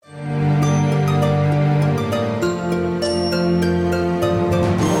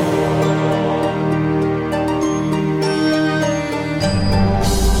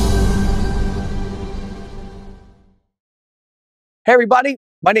Hey everybody,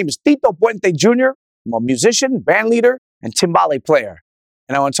 my name is Tito Puente Jr. I'm a musician, band leader, and timbale player.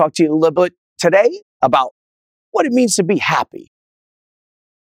 And I want to talk to you a little bit today about what it means to be happy.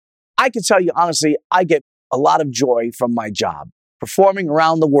 I can tell you honestly, I get a lot of joy from my job, performing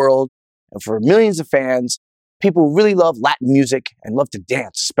around the world and for millions of fans, people who really love Latin music and love to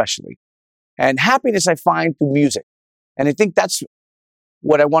dance especially. And happiness I find through music. And I think that's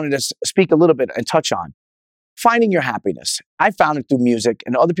what I wanted to speak a little bit and touch on. Finding your happiness. I found it through music,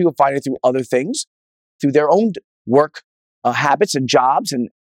 and other people find it through other things, through their own work habits and jobs. And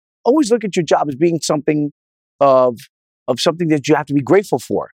always look at your job as being something of something that you have to be grateful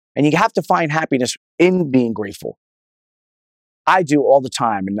for. And you have to find happiness in being grateful. I do all the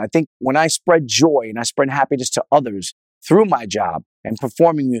time. And I think when I spread joy and I spread happiness to others through my job and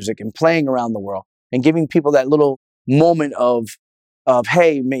performing music and playing around the world and giving people that little moment of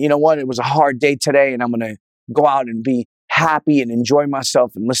hey, you know what? It was a hard day today and I'm going to go out and be happy and enjoy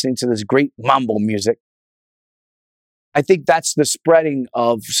myself and listening to this great mambo music. I think that's the spreading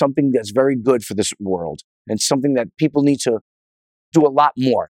of something that's very good for this world and something that people need to do a lot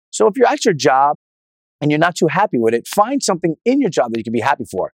more. So if you're at your job and you're not too happy with it, find something in your job that you can be happy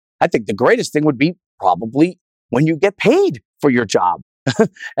for. I think the greatest thing would be probably when you get paid for your job.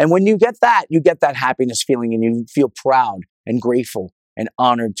 And when you get that happiness feeling and you feel proud and grateful and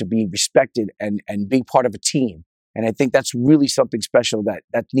honored to be respected and be part of a team. And I think that's really something special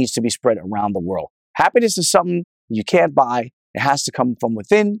that needs to be spread around the world. Happiness is something you can't buy. It has to come from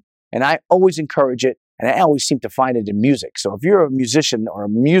within. And I always encourage it. And I always seem to find it in music. So if you're a musician or a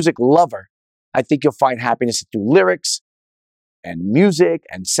music lover, I think you'll find happiness through lyrics and music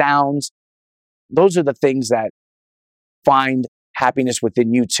and sounds. Those are the things that find happiness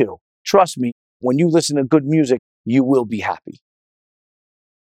within you too. Trust me, when you listen to good music, you will be happy.